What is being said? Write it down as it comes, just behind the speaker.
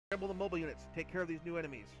Scramble the mobile units. Take care of these new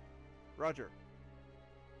enemies. Roger.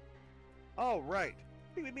 All right.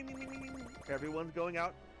 Everyone's going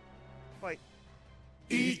out. Fight.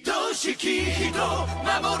 愛しき人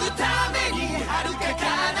守るために遥か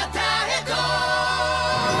彼方へと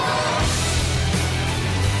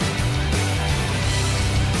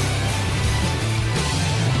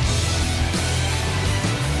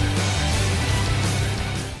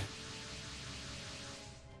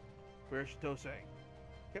Where's Shitose?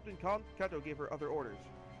 Captain Kato gave her other orders.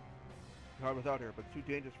 Hard without her, but too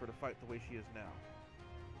dangerous for her to fight the way she is now.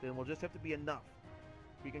 Then we'll just have to be enough.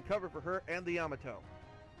 We can cover for her and the Yamato.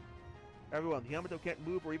 Everyone, the Yamato can't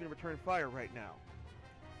move or even return fire right now.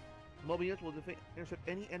 The mobile units will intercept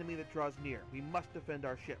any enemy that draws near. We must defend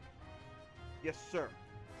our ship. Yes, sir.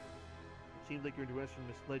 It seems like your direction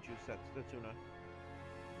misled you, Setsuna.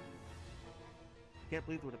 Can't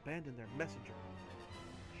believe they would abandon their messenger.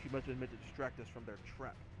 She must have been meant to distract us from their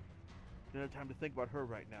trap. We don't have time to think about her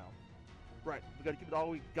right now. Right, we gotta keep it all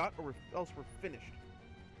we got or else we're finished.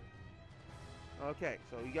 Okay,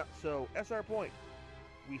 so SR point.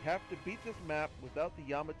 We have to beat this map without the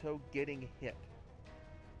Yamato getting hit.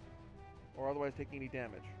 Or otherwise taking any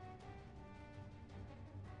damage.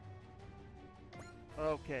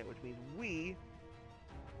 Okay, which means we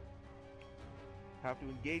have to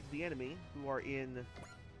engage the enemy who are in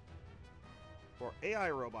for AI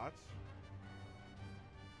robots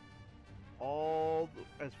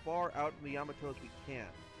as far out from the Yamato as we can.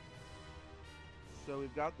 So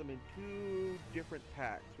we've got them in two different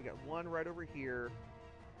packs. We got one right over here,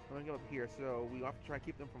 one up here, so we have to try and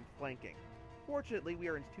keep them from flanking. Fortunately, we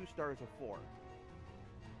are in 2 stars of 4.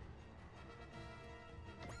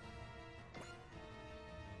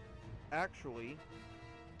 Actually,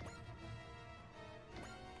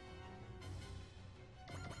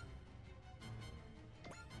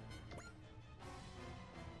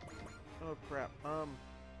 oh crap.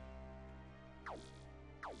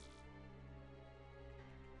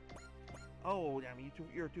 Oh damn!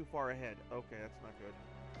 You're too far ahead. Okay, that's not good.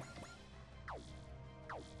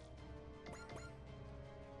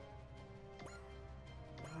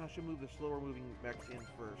 I should move the slower moving mechs in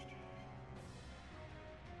first.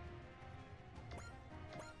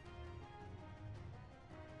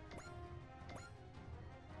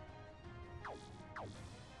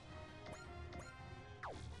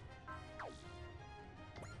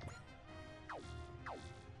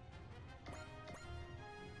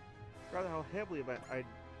 Rather how heavily I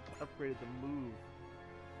upgraded the move.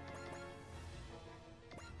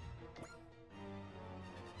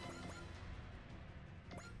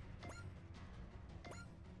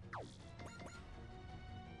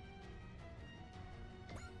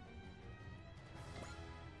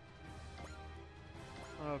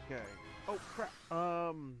 Okay. Oh crap.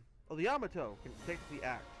 Oh, the Yamato can technically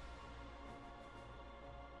act.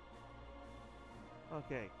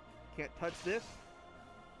 Okay. Can't touch this.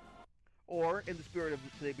 Or, in the spirit of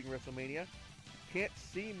today being WrestleMania, can't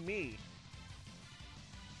see me.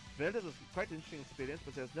 Vendor is quite an interesting experience,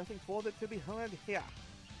 but there's nothing further to be heard here.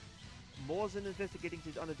 More than investigating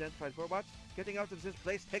these unidentified robots, getting out of this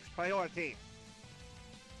place takes priority.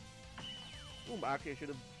 Actually I should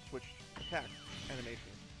have switched attack animations.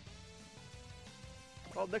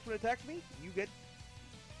 Well, next one attacks me, you get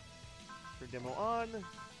your demo on.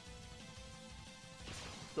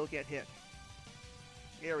 Still get hit.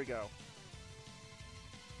 There we go.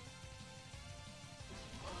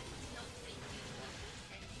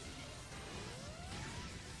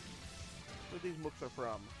 Where these mooks are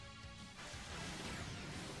from.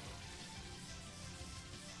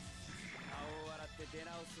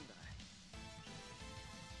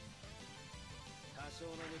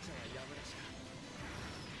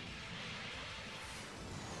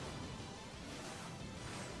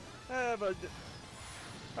 But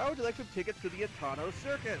how would you like some tickets to the Yamato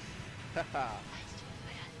Circus? Haha.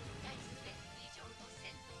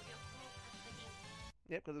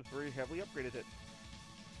 Yep, because it's very heavily upgraded it.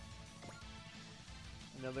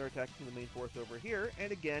 And now they're attacking the main force over here,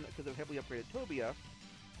 and again, because of heavily upgraded Tobia,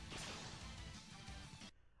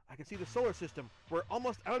 I can see the solar system. We're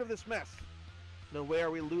almost out of this mess. No way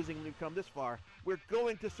are we losing when we've come this far. We're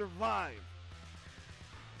going to survive.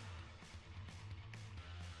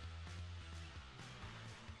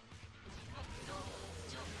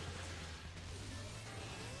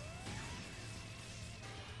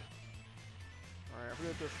 Alright, I'm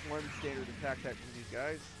going to just one standard attack tactic from these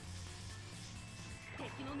guys.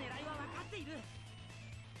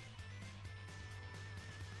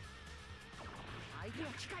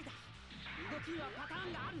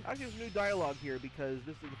 Actually, there's new dialogue here because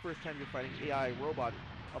this is the first time you're fighting AI robot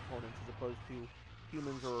opponents as opposed to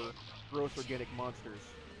humans or gross organic monsters.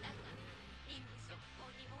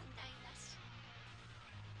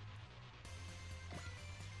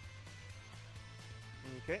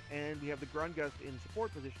 Okay, and we have the Grungust in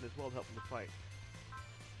support position as well to help in the fight.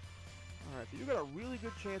 Alright, so you got a really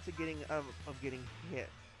good chance of getting hit.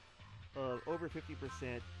 Over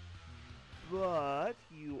 50%. But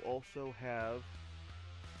you also have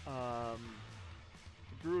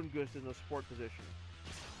Grungust in the support position.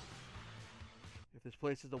 If this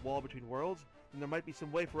place is the wall between worlds, then there might be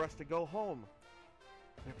some way for us to go home.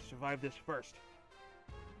 We have to survive this first.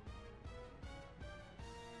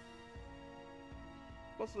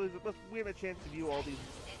 Plus, we have a chance to view all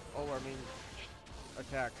our main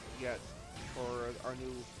attacks yet for our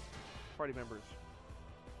new party members.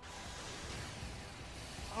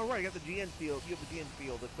 All right, you got the GN field. You have the GN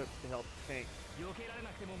field equipped to help tank. You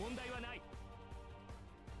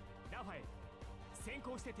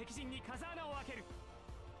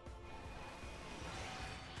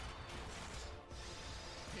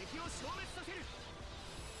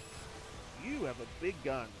have a big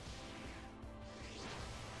gun.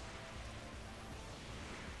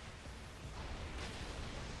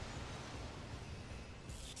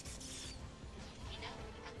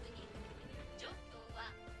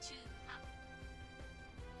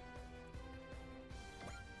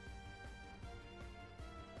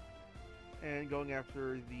 And going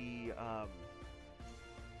after the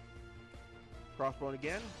crossbone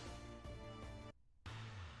again.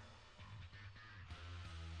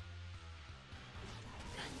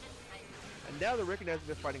 And now they're recognizing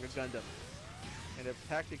they're fighting a Gundam and have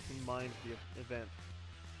tactics in mind for the event.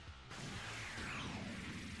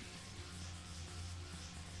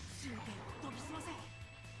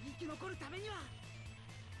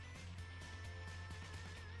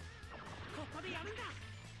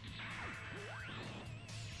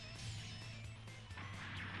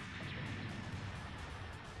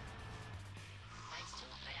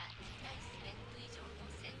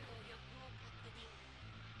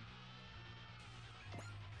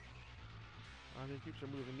 The troops are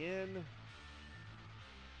moving in.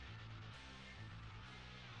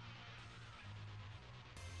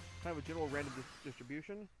 Kind of a general random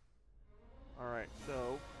distribution. Alright,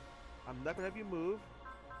 so I'm not going to have you move.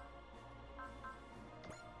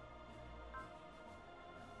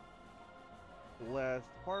 Last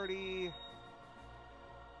party.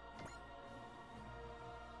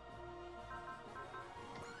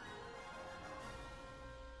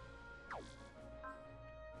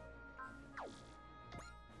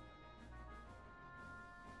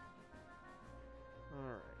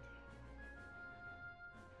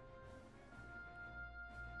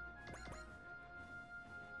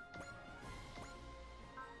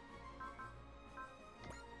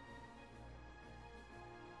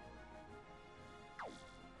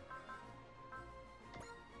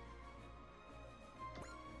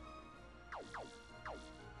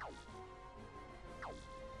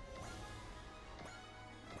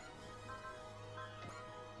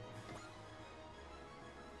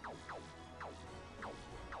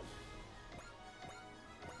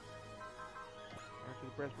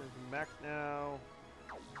 Breastplate from max now.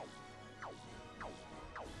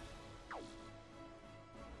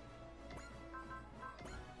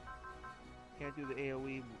 Can't do the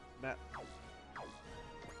AoE map.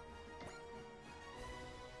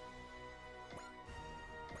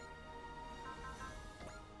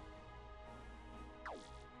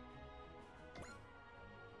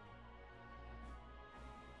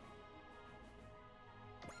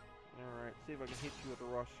 Alright, see if I can hit you with the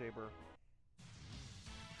Ross Saber.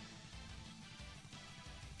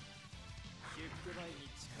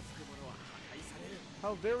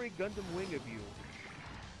 How very Gundam Wing of you.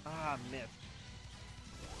 Ah, missed.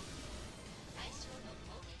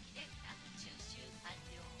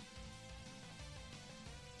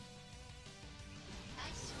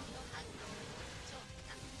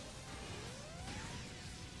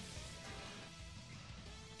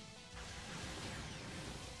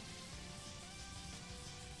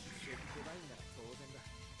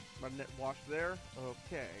 My net wash there?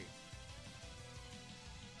 Okay.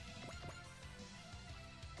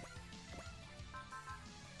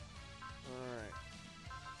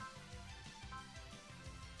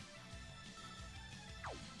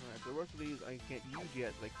 Alright, the rest of these I can't use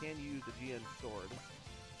yet, but I can use the GN sword.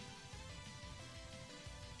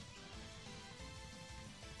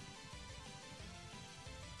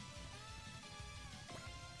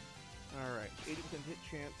 Alright, 80% hit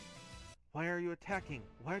chance. Why are you attacking?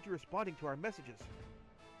 Why aren't you responding to our messages?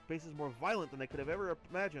 Base is more violent than I could have ever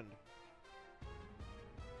imagined.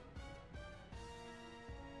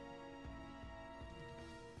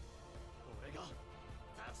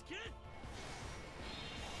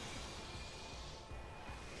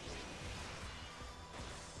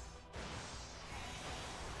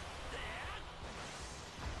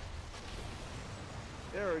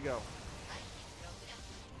 There we go.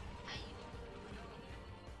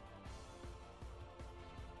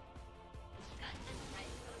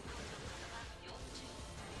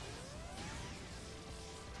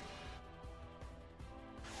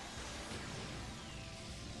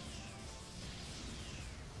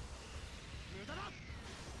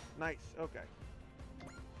 Nice, okay.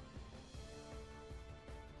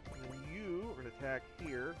 And then you are going to attack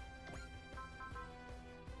here.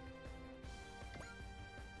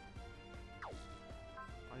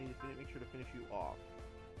 I need to make sure to finish you off.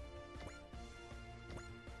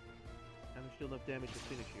 And there's still enough damage to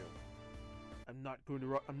finish you. I'm not going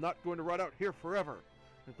to run out here forever.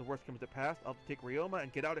 If the worst comes to pass, I'll take Ryoma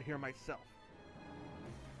and get out of here myself.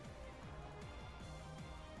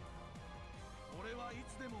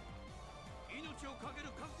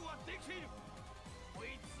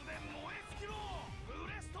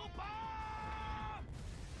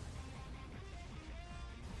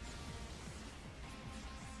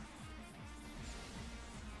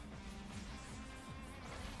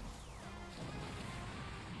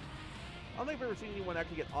 I don't think I've ever seen anyone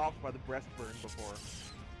actually get offed by the breast burn before.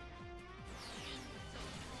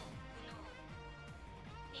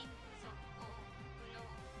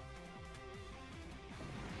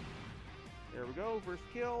 There we go, first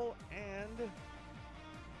kill, and... Alright.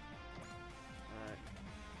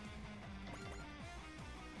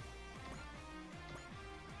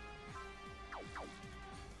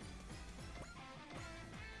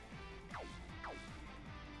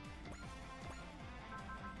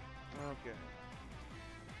 Okay.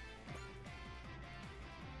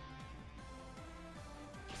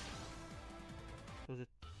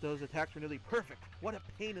 Those attacks were nearly perfect. What a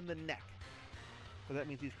pain in the neck. So that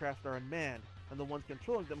means these crafts are unmanned, and the ones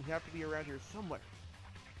controlling them have to be around here somewhere.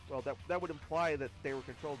 Well, that would imply that they were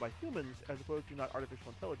controlled by humans as opposed to not artificial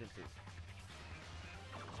intelligences.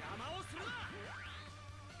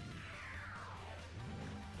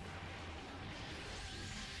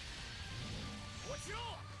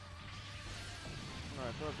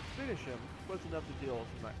 Alright, so to finish him, close enough to deal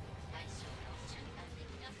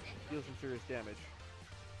some serious damage.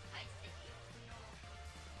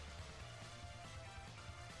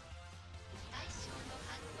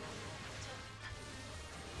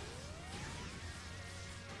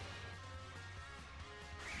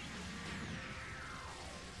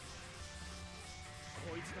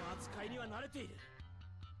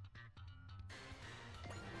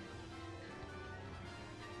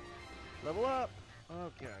 Level up!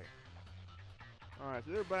 Okay. Alright,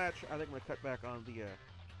 so their batch, I think I'm going to cut back on the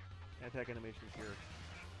attack animations here.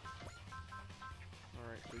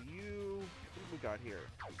 Alright, so you... What do we got here?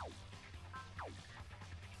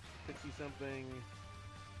 60-something...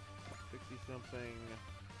 60-something...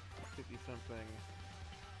 50-something...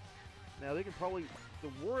 Now they can probably...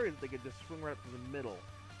 The worry is they could just swing right up to the middle.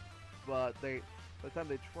 But by the time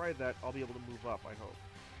they try that, I'll be able to move up, I hope.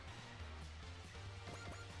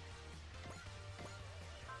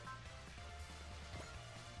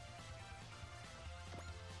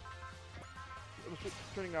 I'm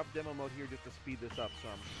turning off demo mode here just to speed this up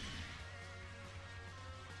some.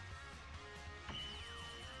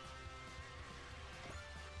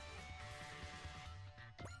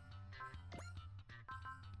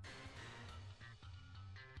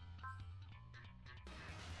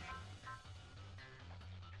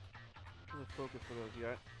 Let's focus for those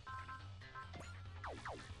yet.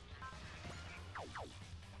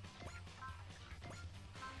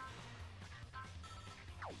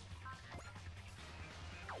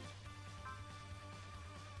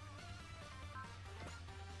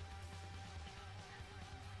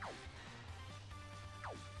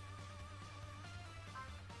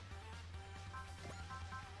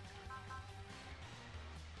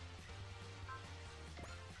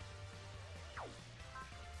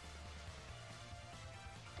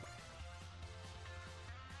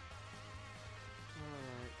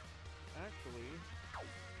 Actually,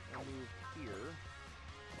 I'll move here.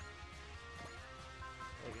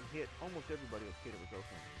 I can hit almost everybody with Kid was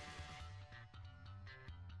open.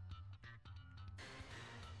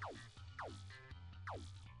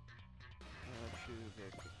 Let's choose a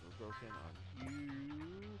broken on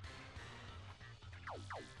you.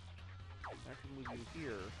 I can move you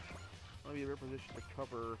here. I'll be in a position to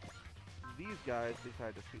cover these guys. They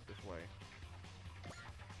decide to sweep this way.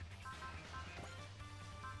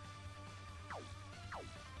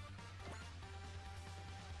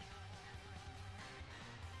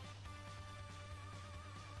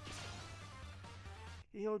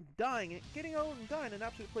 You know, getting old and dying in an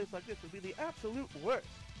absolute place like this would be the absolute worst.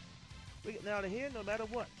 We're getting out of here no matter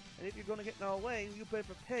what. And if you're going to get in our way, you better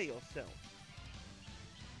prepare yourself.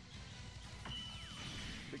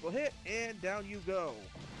 Critical hit, and down you go.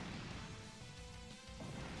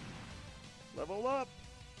 Level up.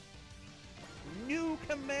 New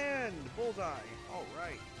command. Bullseye. All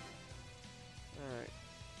right. All right.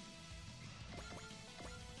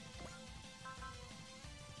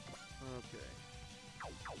 Okay.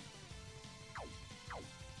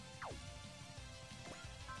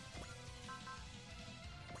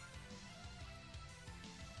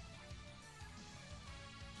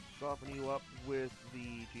 Soften you up with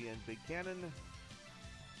the GN Big Cannon.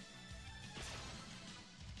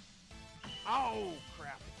 Oh,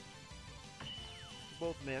 crap.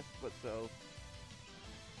 Both missed, but so.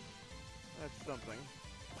 That's something.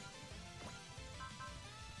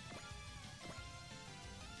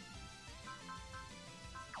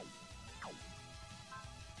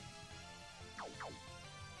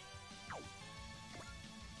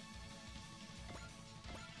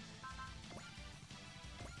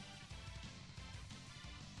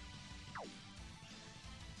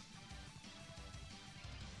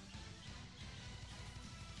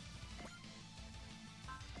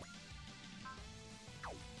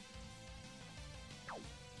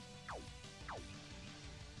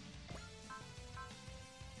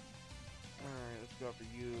 Go after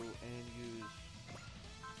you and use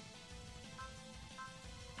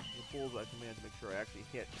the bullseye command to make sure I actually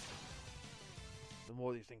hit. The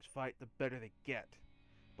more these things fight, the better they get.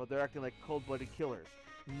 But they're acting like cold-blooded killers,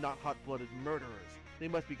 not hot-blooded murderers. They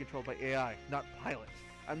must be controlled by AI, not pilots.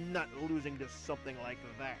 I'm not losing to something like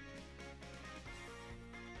that.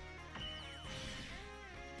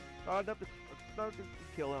 Enough to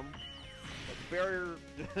kill him. But the barrier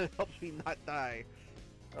helps me not die.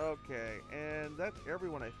 Okay, and that's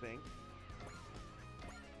everyone, I think.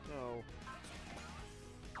 So...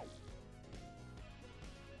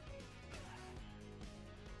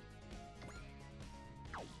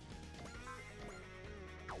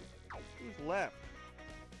 who's left?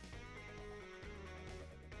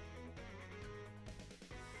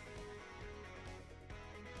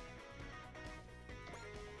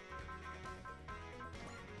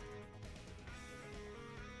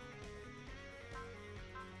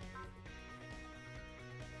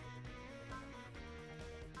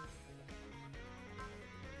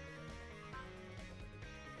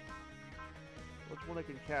 Which one I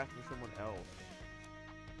can cast with someone else?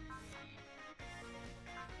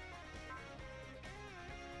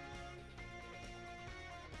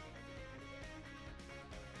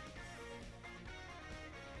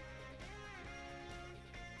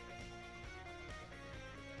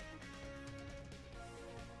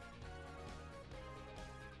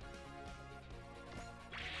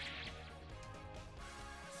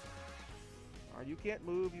 You can't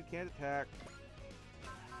move, you can't attack.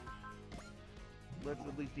 Let's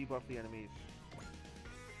at least debuff the enemies.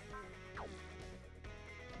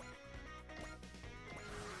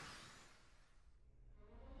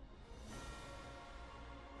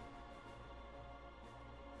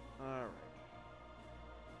 Alright.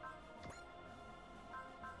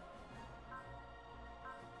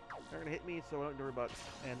 They're gonna hit me, so I don't worry about.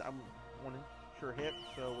 And I'm one sure hit,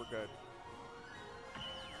 so we're good.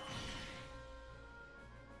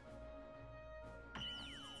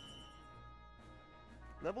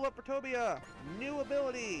 Level up for Tobia! New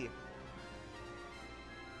ability!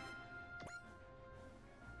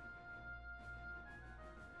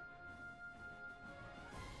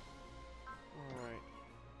 Alright.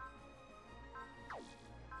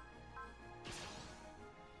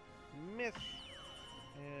 Miss!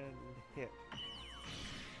 And hit.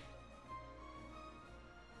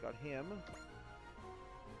 Got him.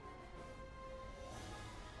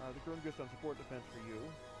 The Grungus on support defense for you.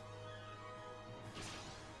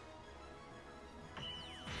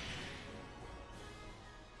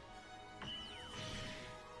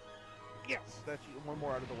 Yes! That's one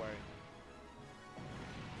more out of the way.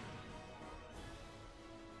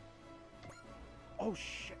 Oh,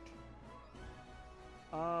 shit!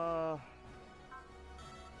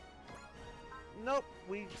 Nope,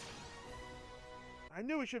 I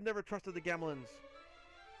knew we should have never trusted the Gamillans.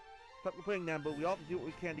 Stop complaining, Nambu. We all have to do what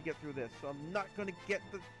we can to get through this, so I'm not going to get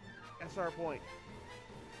the SR point.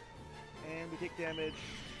 And we take damage.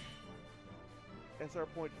 SR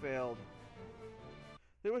point failed.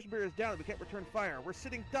 The ocean barrier is down. We can't return fire. We're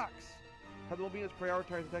sitting ducks. Have the Mobinas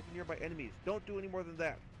prioritize attacking nearby enemies. Don't do any more than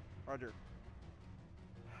that. Roger.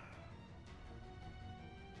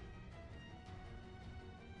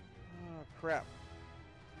 Oh, crap.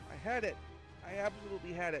 I had it. I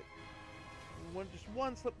absolutely had it. Just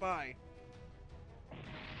one slip by.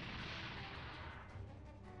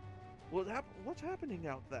 What's happening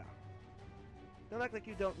out there? Don't act like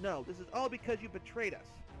you don't know. This is all because you betrayed us.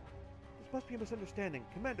 This must be a misunderstanding.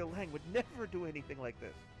 Commander Lang would never do anything like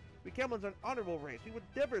this. We Gamillans are an honorable race. We would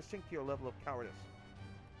never sink to your level of cowardice.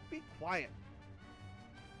 Be quiet.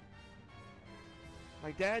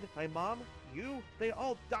 My dad, my mom, you, they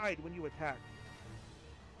all died when you attacked.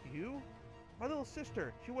 You? My little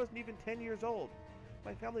sister. She wasn't even 10 years old.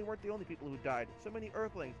 My family weren't the only people who died. So many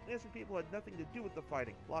Earthlings, innocent people who had nothing to do with the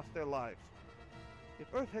fighting, lost their lives. If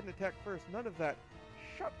Earth hadn't attacked first, none of that...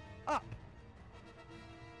 Shut up!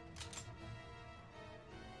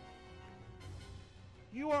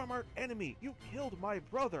 You are our enemy! You killed my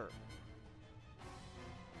brother!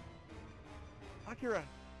 Akira,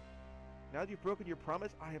 now that you've broken your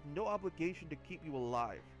promise, I have no obligation to keep you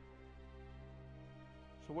alive.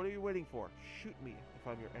 So what are you waiting for? Shoot me if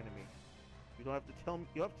I'm your enemy. You don't have to tell me.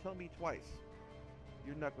 You have to tell me twice.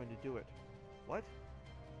 You're not going to do it. What?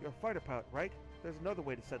 You're a fighter pilot, right? There's another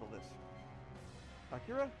way to settle this.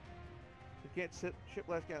 Akira? Ship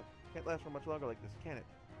can't last for much longer like this, can it?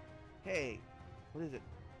 Hey, what is it?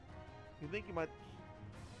 You think you must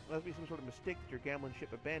be some sort of mistake that your Gamillan ship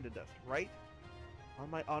abandoned us, right? On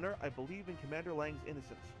my honor, I believe in Commander Lang's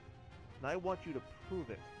innocence, and I want you to prove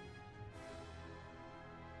it.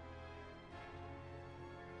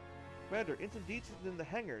 Commander, Ensign Dietz is in the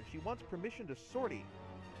hangar. She wants permission to sortie.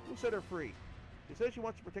 Who set her free? She says she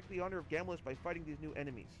wants to protect the honor of Gamillans by fighting these new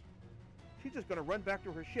enemies. She's just gonna run back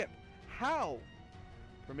to her ship. How?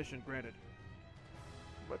 Permission granted.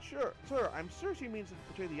 But sure, sir, I'm sure she means to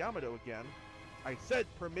betray the Yamato again. I said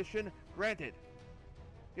permission granted.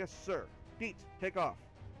 Yes, sir. Dietz, take off.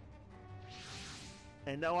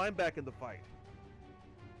 And now I'm back in the fight.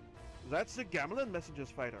 That's the Gamillan messenger's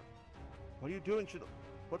fighter. What are you doing,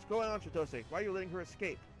 What's going on, Chitose? Why are you letting her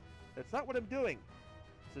escape? That's not what I'm doing.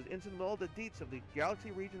 This is Ensign Malda Dietz of the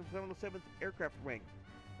Galaxy Region 707th Aircraft Wing.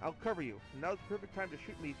 I'll cover you. Now's the perfect time to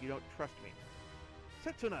shoot me if you don't trust me.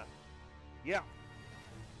 Setsuna! Yeah.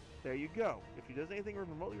 There you go. If she does anything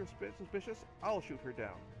remotely suspicious, I'll shoot her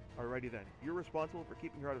down. Alrighty then. You're responsible for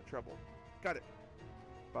keeping her out of trouble. Got it.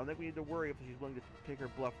 But I don't think we need to worry if she's willing to take her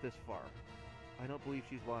bluff this far. I don't believe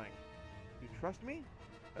she's lying. You trust me?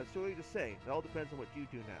 That's too early to say. It all depends on what you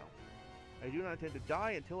do now. I do not intend to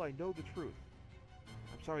die until I know the truth.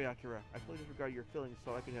 I'm sorry, Akira. I fully disregarded your feelings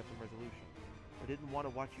so I could have some resolution. I didn't want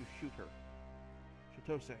to watch you shoot her.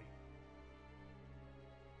 Chitose.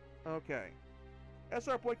 Okay.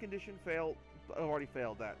 SR point condition failed. I've already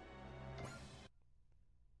failed that.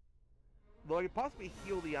 Though I could possibly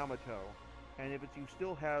heal the Yamato, and if you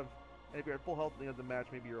still have, and if you're at full health at the end of the match,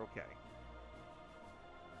 maybe you're okay.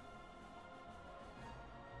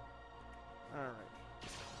 Alright.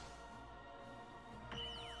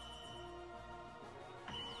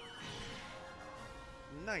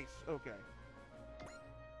 Nice, okay.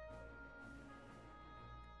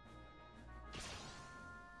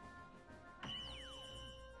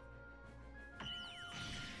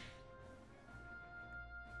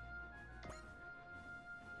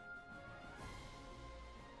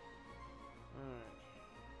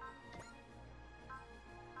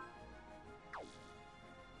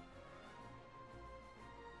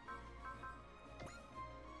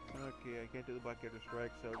 Okay, I can't do the Black Gator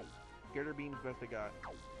Strike, so Gator Beam's best I got.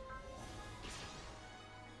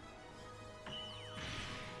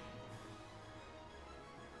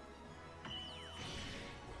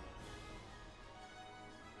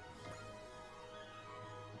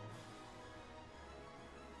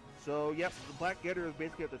 So, yep, the Black Gator is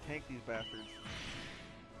basically have to tank these bastards.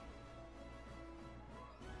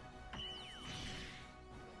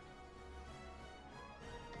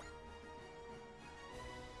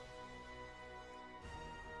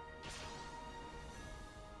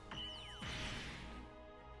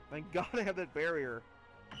 Thank God I have that barrier.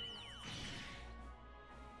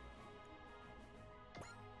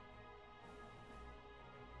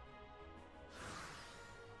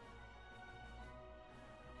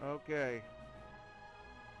 Okay.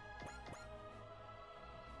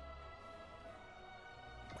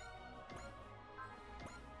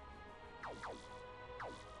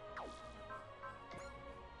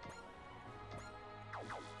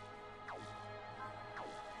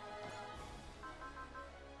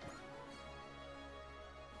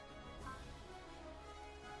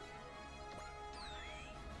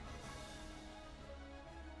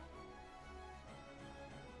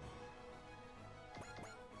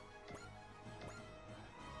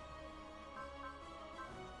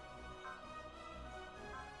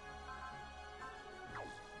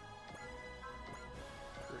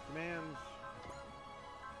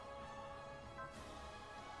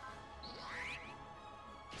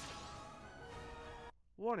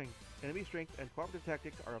 Warning, enemy strength and cooperative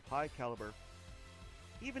tactics are of high caliber.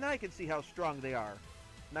 Even I can see how strong they are.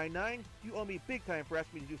 9-9, you owe me big time for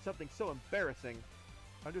asking me to do something so embarrassing.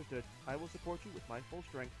 Understood. I will support you with my full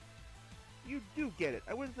strength. You do get it.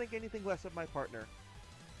 I wouldn't think anything less of my partner.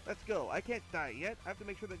 Let's go. I can't die yet. I have to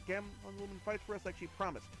make sure that Gamillan woman fights for us like she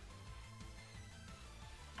promised.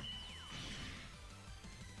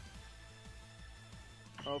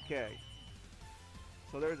 Okay.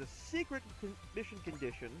 So there's a secret mission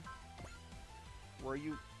condition where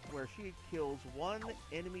she kills one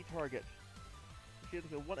enemy target. She has to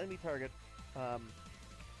kill one enemy target,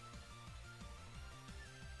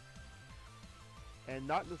 and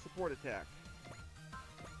not in the support attack.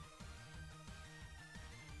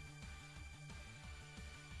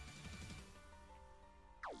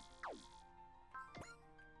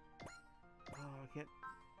 Oh, I can't.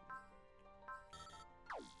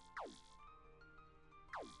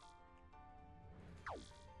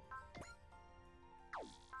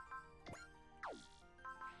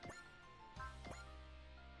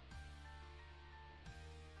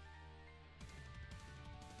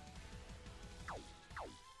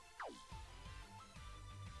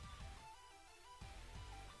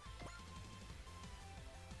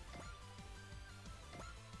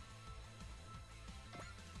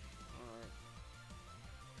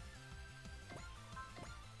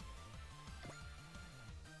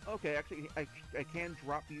 Okay, actually, I can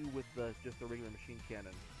drop you with just the regular machine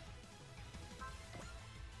cannon.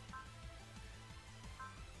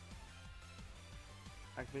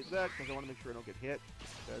 Activate that because I want to make sure I don't get hit.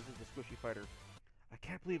 Because this is a squishy fighter. I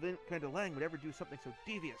can't believe any kind of Lang would ever do something so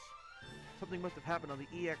devious. Something must have happened on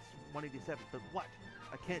the EX-187, but what?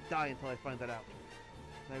 I can't die until I find that out.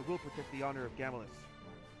 And I will protect the honor of Gamillan.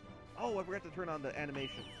 Oh, I forgot to turn on the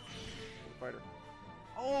animation. Fighter.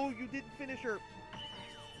 Oh, you didn't finish her!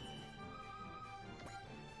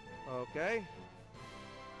 Okay.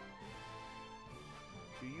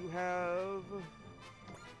 Do you have...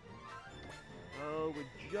 Oh,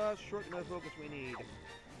 we're just short enough focus we need.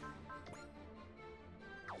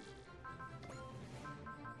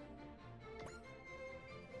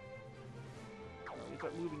 You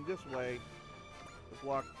start moving this way to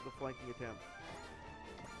block the flanking attempt.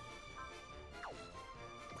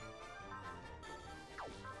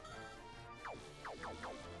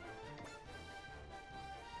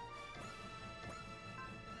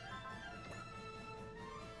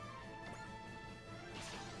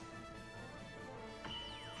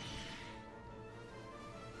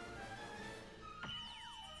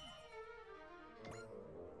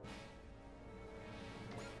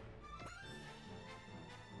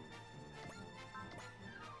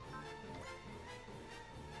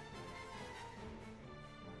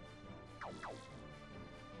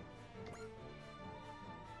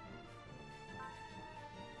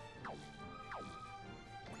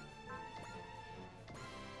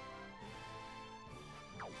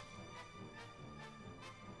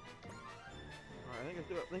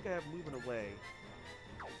 I think I have moving away.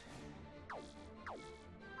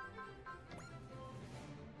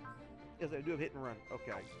 Yes, I do have hit and run.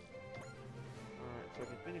 Okay. Alright, so I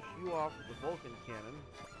can finish you off with the Vulcan cannon.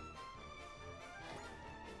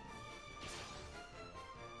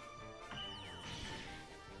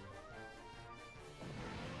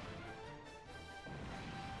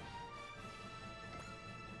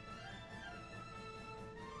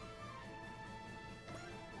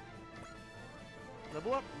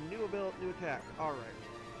 Level up, new ability, new attack. Alright.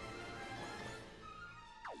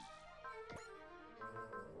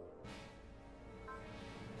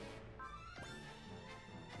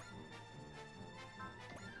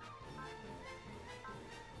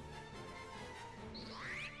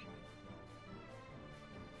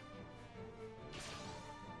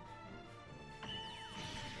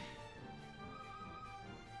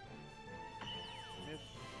 Miss.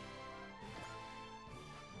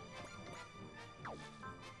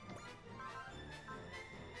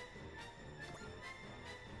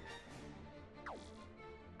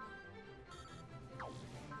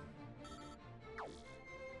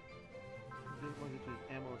 This one gets his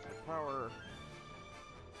ammo to power.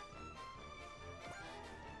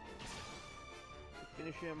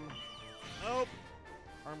 Finish him. Oh!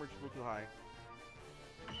 Armor's a little too high.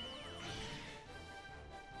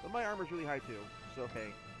 But my armor's really high too, so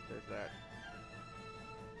hey, there's that.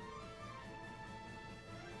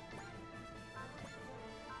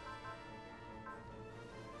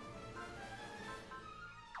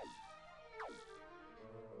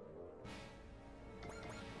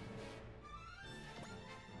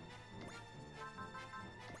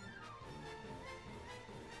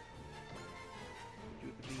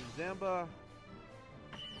 Shoot the Beam Zamba.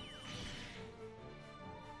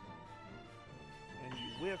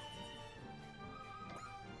 Whiff.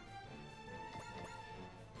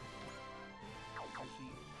 You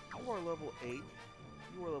see, you are level 8.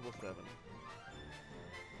 You are level 7.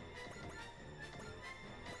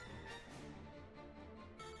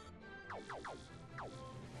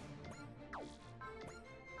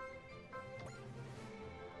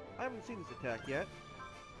 I haven't seen this attack yet.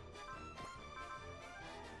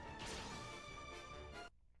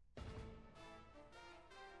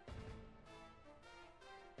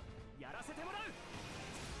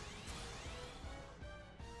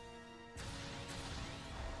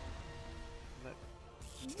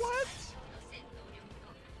 What?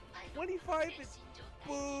 25?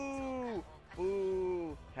 Boo!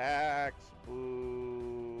 Boo! Hacks!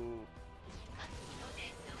 Boo!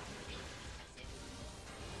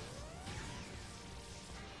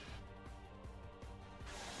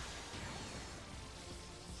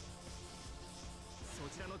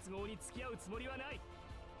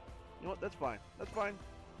 You know what? That's fine. That's fine.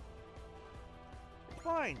 It's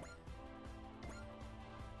fine.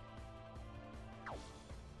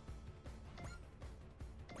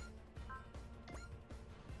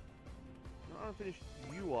 I'm gonna finish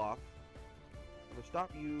you off. I'm gonna stop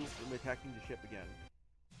you from attacking the ship again.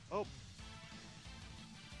 Oh.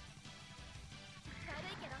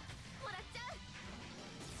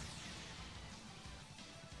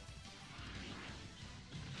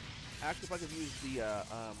 Actually, if I could use the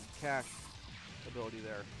cash ability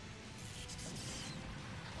there.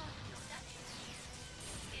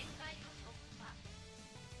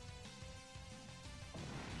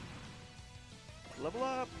 Level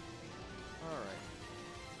up! Alright.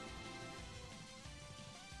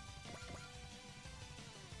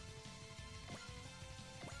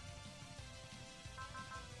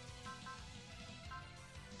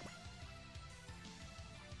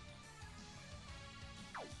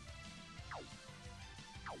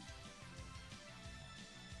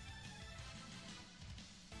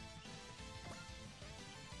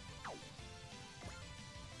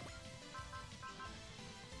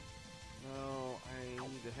 No, I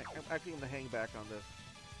need to hang... I'm actually going to hang back on this.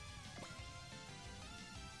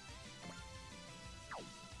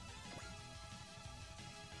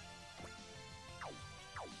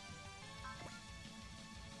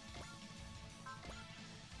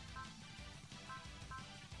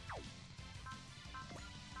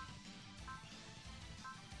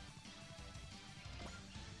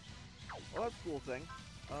 Well, that's a cool thing.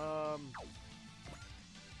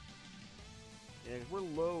 Yeah, 'cause we're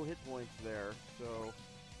low hit points there, so...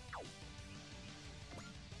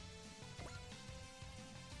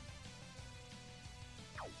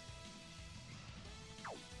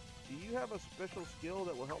 Do you have a special skill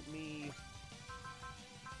that will help me...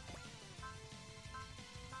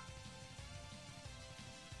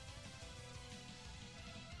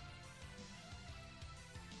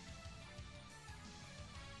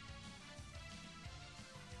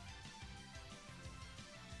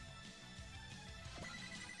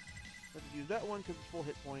 Let's use that one because it's full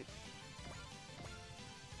hit points.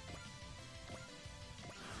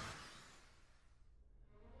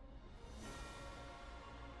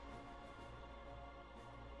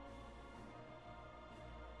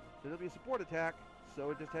 It'll be a support attack,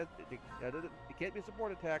 so it just has... It can't be a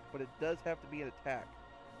support attack, but it does have to be an attack.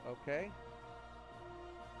 Okay?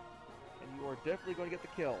 And you are definitely going to get the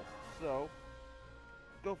kill. So,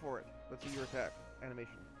 go for it. Let's see your attack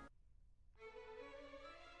animation.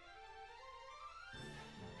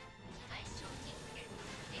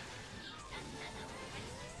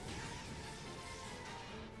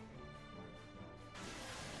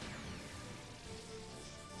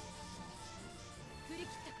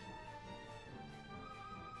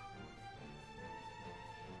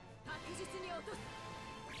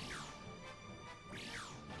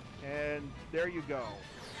 And there you go.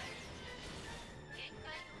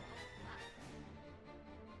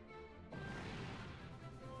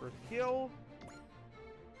 First kill.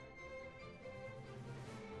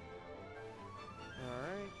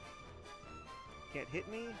 Alright. Can't hit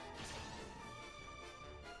me.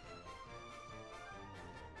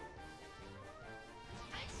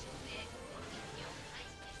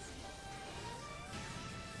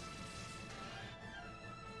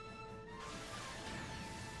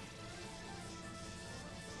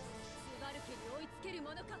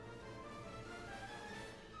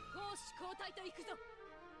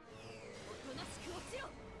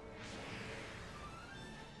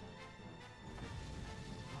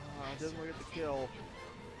 Doesn't get the kill.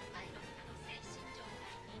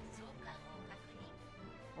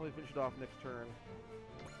 Only finish it off next turn.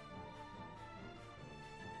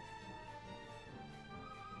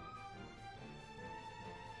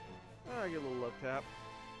 I get a little love tap.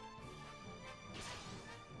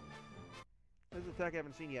 This is an attack I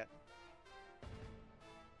haven't seen yet.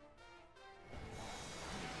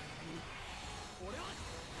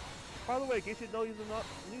 By the way, in case you know he's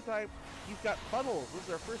a new type, he's got funnels. This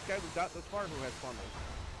is our first guy we've got thus far who has funnels.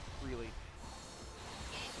 Really.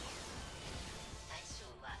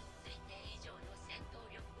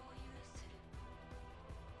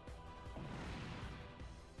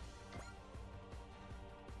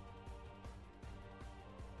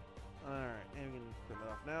 Alright, and we can turn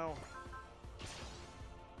that off now.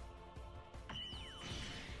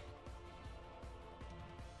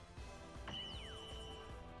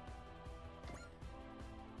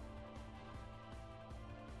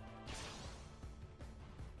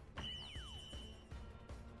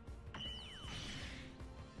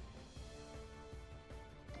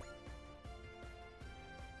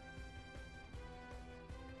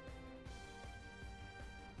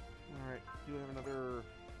 Alright, do have another...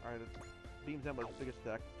 Alright, Beam Zamba is the biggest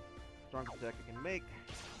attack. Strongest attack I can make.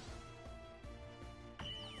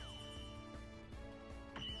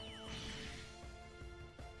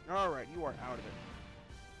 Alright, you are out of it.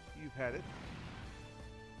 You've had it.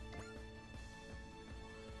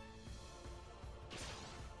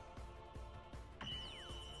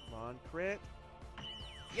 Come on, crit.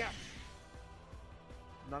 Yes!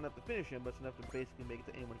 Not enough to finish him, but it's enough to basically make it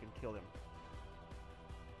so anyone can kill him.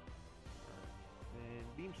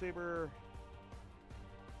 And Beam Saber.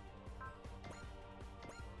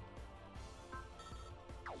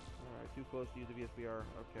 Alright, too close to use the VSBR.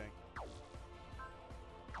 Okay.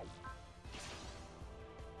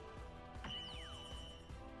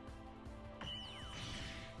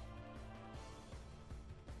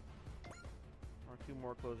 Two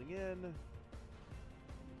more closing in.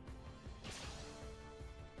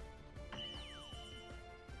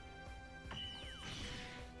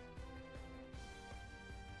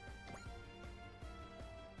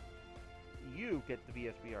 You get the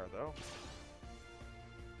VSBR though.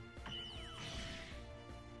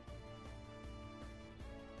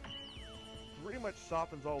 Pretty much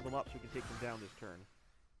softens all of them up so we can take them down this turn.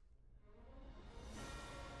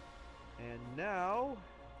 And now...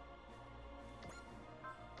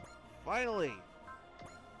 Finally!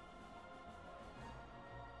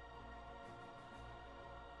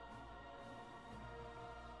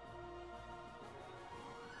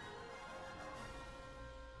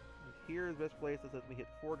 Here's the best place that lets me hit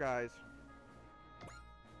 4 guys.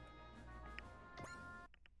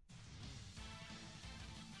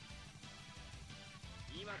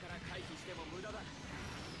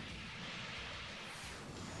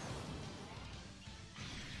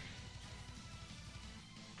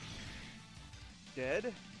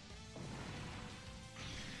 Dead.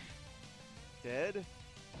 Dead.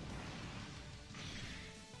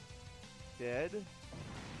 Dead.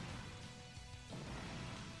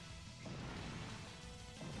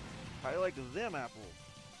 I like them apples.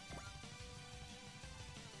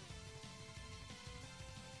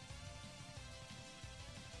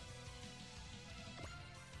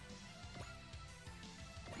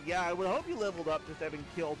 Yeah, I would hope you leveled up just having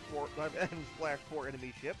killed 4, having splashed 4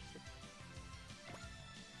 enemy ships.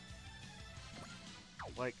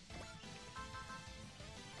 Like,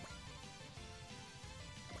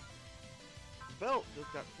 Belt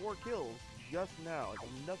just got 4 kills just now. Like,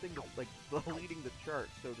 nothing to, like, leading the chart,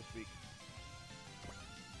 so to speak.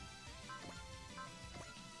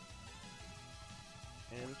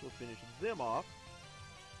 And this will finish them off.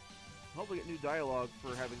 Hopefully get new dialogue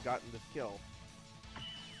for having gotten this kill.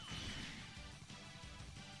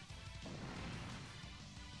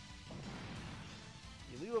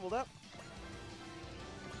 You leveled up.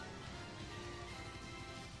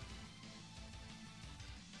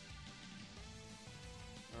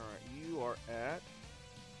 Alright, you are at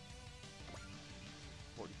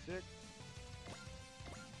 46.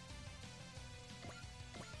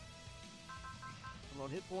 I'm on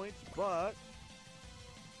hit points, but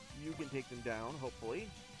you can take them down, hopefully.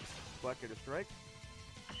 Black Gator Strike.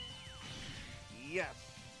 Yes!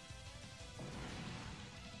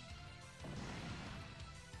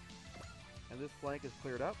 And this flank is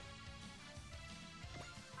cleared up.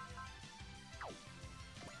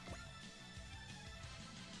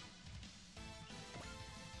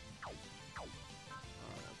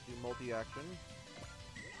 Let's do multi-action.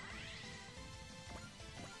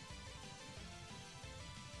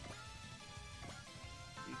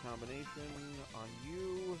 Combination on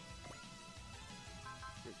you.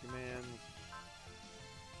 Great commands.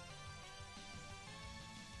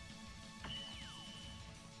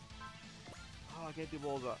 Oh, I can't do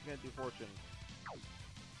bullseye. I can't do fortune.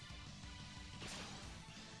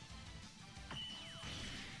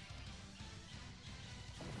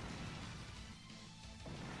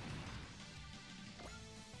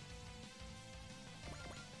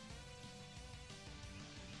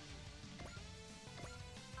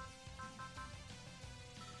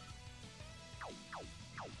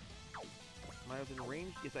 I within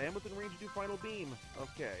range? Yes, I am within range to do final beam.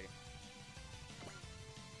 Okay.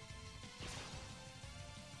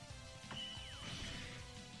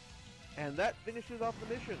 And that finishes off the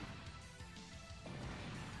mission.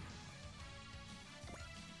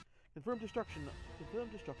 Confirm destruction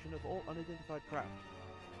of all unidentified craft.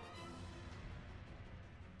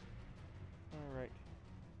 Alright.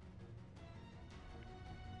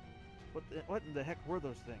 What in the heck were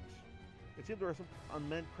those things? It seemed there were some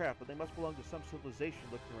unmanned craft, but they must belong to some civilization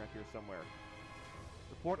lurking around here somewhere.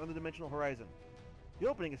 Report on the dimensional horizon. The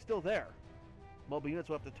opening is still there. Mobile units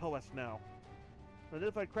will have to tow us now.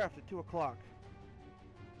 Unidentified craft at 2 o'clock.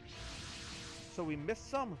 So we missed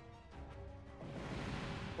some?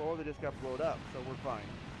 Or they just got blown up, so we're fine.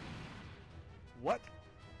 What?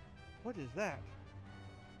 What is that?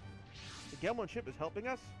 The Gamillan ship is helping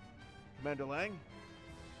us? Commander Lang?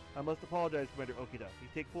 I must apologize, Commander Okida. You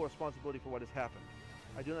take full responsibility for what has happened.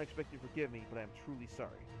 I do not expect you to forgive me, but I am truly sorry.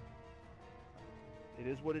 It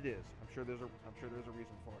is what it is. I'm sure there's a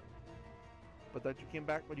reason for it. But that you came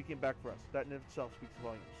back for us. That in itself speaks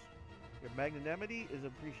volumes. Your magnanimity is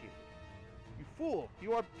appreciated. You fool!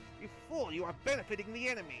 You are benefiting the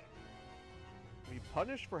enemy! We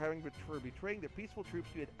punished for betraying the peaceful troops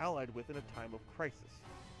you had allied with in a time of crisis.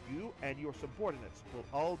 You and your subordinates will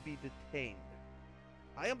all be detained.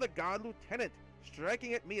 I am the Guard Lieutenant.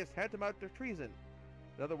 Striking at me is tantamount to treason.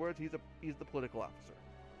 In other words, he's the political officer.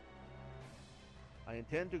 I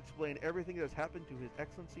intend to explain everything that has happened to His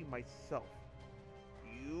Excellency myself.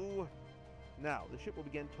 Now, the ship will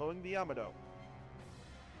begin towing the Yamato.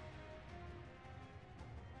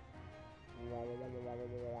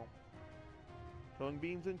 Towing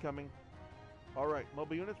beams incoming. Alright,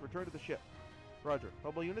 mobile units, return to the ship. Roger.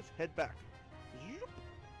 Mobile units, head back. Zoop.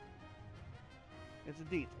 Ensign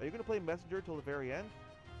Deeds, are you going to play messenger till the very end?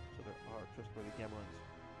 So there are trustworthy Gamillans.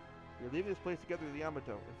 You're leaving this place together with the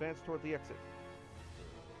Yamato. Advance toward the exit.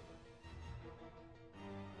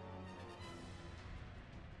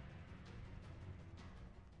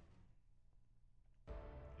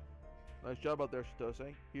 Nice job out there,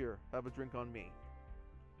 Shitose. Here, have a drink on me.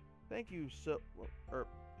 Thank you,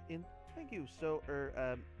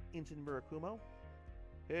 Ensign Murakumo.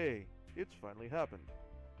 Hey, it's finally happened.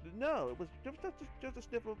 No, it was just a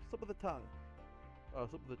slip of the tongue. Oh,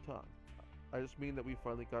 slip of the tongue. I just mean that we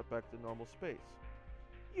finally got back to normal space.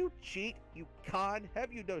 You cheat, you con!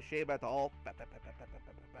 Have you no shame at all?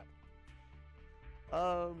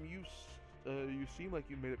 You seem like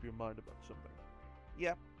you made up your mind about something.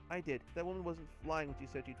 Yep, I did. That woman wasn't lying when she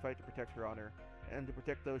said she'd fight to protect her honor, and to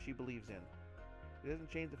protect those she believes in. It doesn't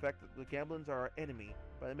change the fact that the Gamillans are our enemy,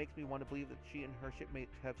 but it makes me want to believe that she and her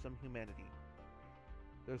shipmates have some humanity.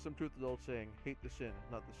 There's some truth to the old saying, hate the sin,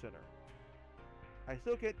 not the sinner. I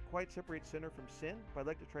still can't quite separate sinner from sin, but I'd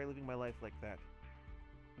like to try living my life like that.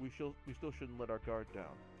 We still shouldn't let our guard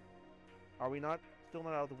down. Are we still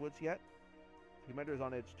not out of the woods yet? The commander is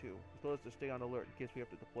on edge too. He told us to stay on alert in case we have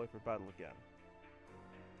to deploy for battle again.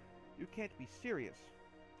 You can't be serious.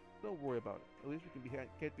 Don't worry about it. At least we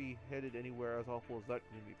can't be headed anywhere as awful as that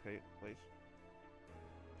community place.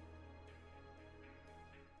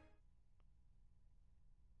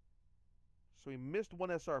 So we missed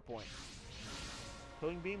one SR point.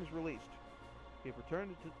 Towing beam is released. We have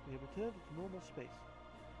returned to normal space.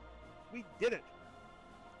 We did it!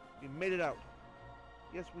 We made it out.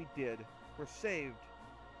 Yes, we did. We're saved.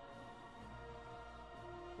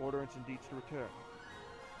 Order Ensign Deeds to return.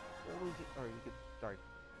 Sorry.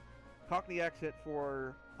 Cockney accent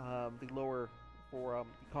for the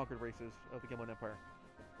conquered races of the Gamillan Empire.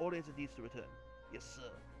 Order Ensign Deeds to return. Yes,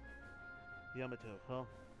 sir. Yamato, huh?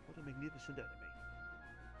 What a magnificent enemy.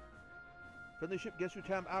 Friendly ship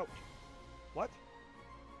Gesutam out. What?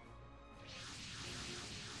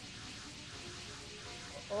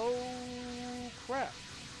 Oh, crap.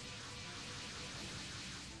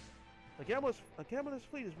 A Gamillan's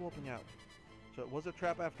fleet is warping out. So it was a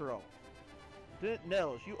trap after all. Lieutenant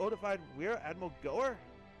Nels, you notified Rear Admiral Goer?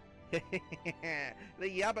 The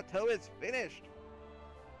Yamato is finished!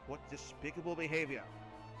 What despicable behavior!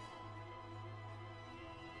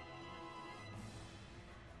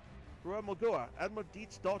 Rear Admiral Goer, Admiral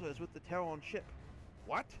Dietz' daughter is with the Terran ship.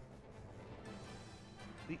 What?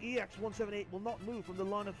 The EX-178 will not move from the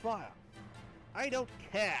line of fire. I don't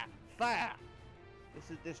care! Fire!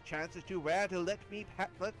 This chance is too rare to let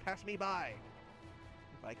pass me by.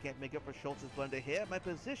 If I can't make up for Schultz's blunder here, my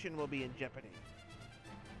position will be in jeopardy.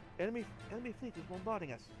 Enemy fleet is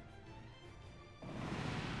bombarding us.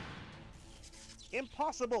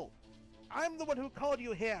 Impossible! I'm the one who called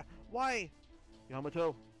you here. Why?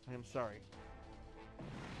 Yamato, I am sorry.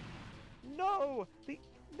 No!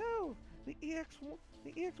 The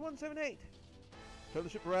EX-178. Turn the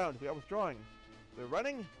ship around. We are withdrawing. They're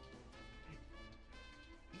running?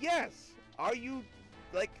 Yes! Are you,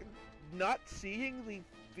 like, not seeing the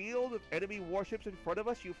field of enemy warships in front of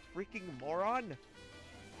us, you freaking moron?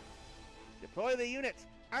 Deploy the units!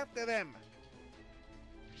 After them!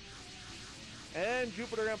 And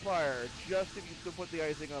Jupiter Empire, just if you could put the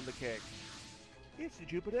icing on the cake. It's the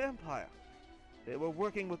Jupiter Empire. They were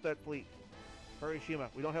working with that fleet. Hurry, Shima,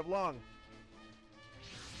 we don't have long.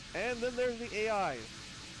 And then there's the AIs.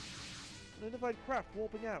 Identified craft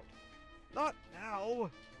warping out. Not now!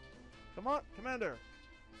 Come on, Commander!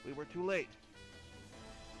 We were too late.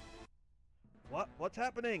 What's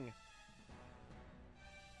happening?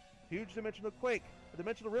 Huge dimensional quake. A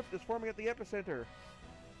dimensional rift is forming at the epicenter.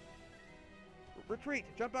 Retreat!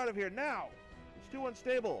 Jump out of here now! It's too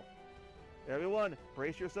unstable. Everyone,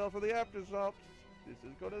 brace yourself for the afterassault. This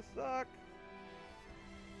is gonna suck.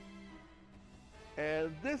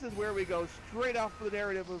 And this is where we go straight off the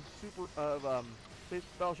narrative of Space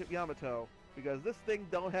Battleship Yamato, because this thing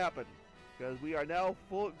don't happen. Because we are now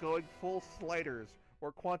going full sliders,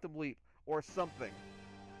 or quantum leap, or something.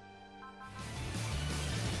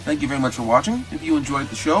 Thank you very much for watching. If you enjoyed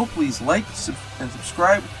the show, please like and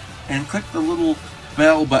subscribe, and click the little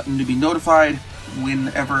bell button to be notified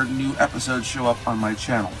whenever new episodes show up on my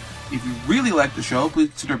channel. If you really like the show, please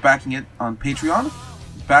consider backing it on Patreon.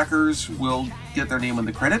 Backers will get their name in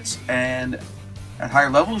the credits, and at higher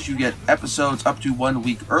levels you get episodes up to 1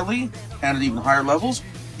 week early, and at even higher levels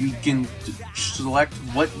you can select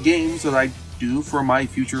what games that I do for my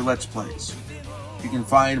future Let's Plays. You can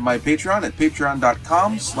find my Patreon at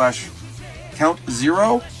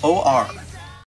patreon.com/count0or.